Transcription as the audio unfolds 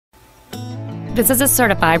This is a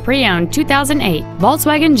certified pre-owned 2008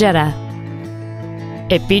 Volkswagen Jetta.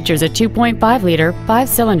 It features a 2.5-liter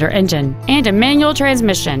 5-cylinder engine and a manual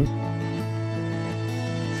transmission.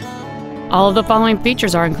 All of the following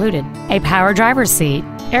features are included: a power driver's seat,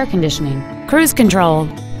 air conditioning, cruise control,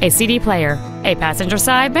 a CD player, a passenger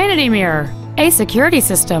side vanity mirror, a security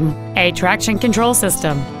system, a traction control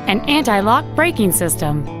system, an anti-lock braking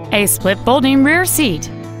system, a split folding rear seat,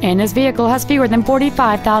 and this vehicle has fewer than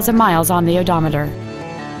 45,000 miles on the odometer.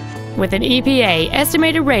 With an EPA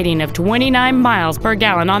estimated rating of 29 miles per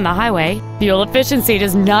gallon on the highway, fuel efficiency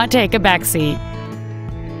does not take a backseat.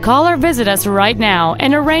 Call or visit us right now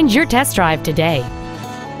and arrange your test drive today.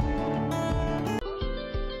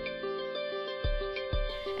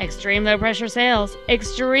 Extreme low pressure sales,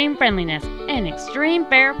 extreme friendliness, and extreme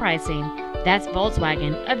fair pricing. That's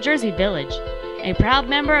Volkswagen of Jersey Village, a proud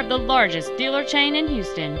member of the largest dealer chain in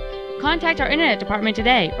Houston. Contact our internet department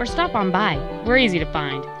today or stop on by. We're easy to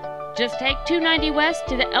find. Just take 290 West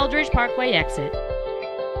to the Eldridge Parkway exit.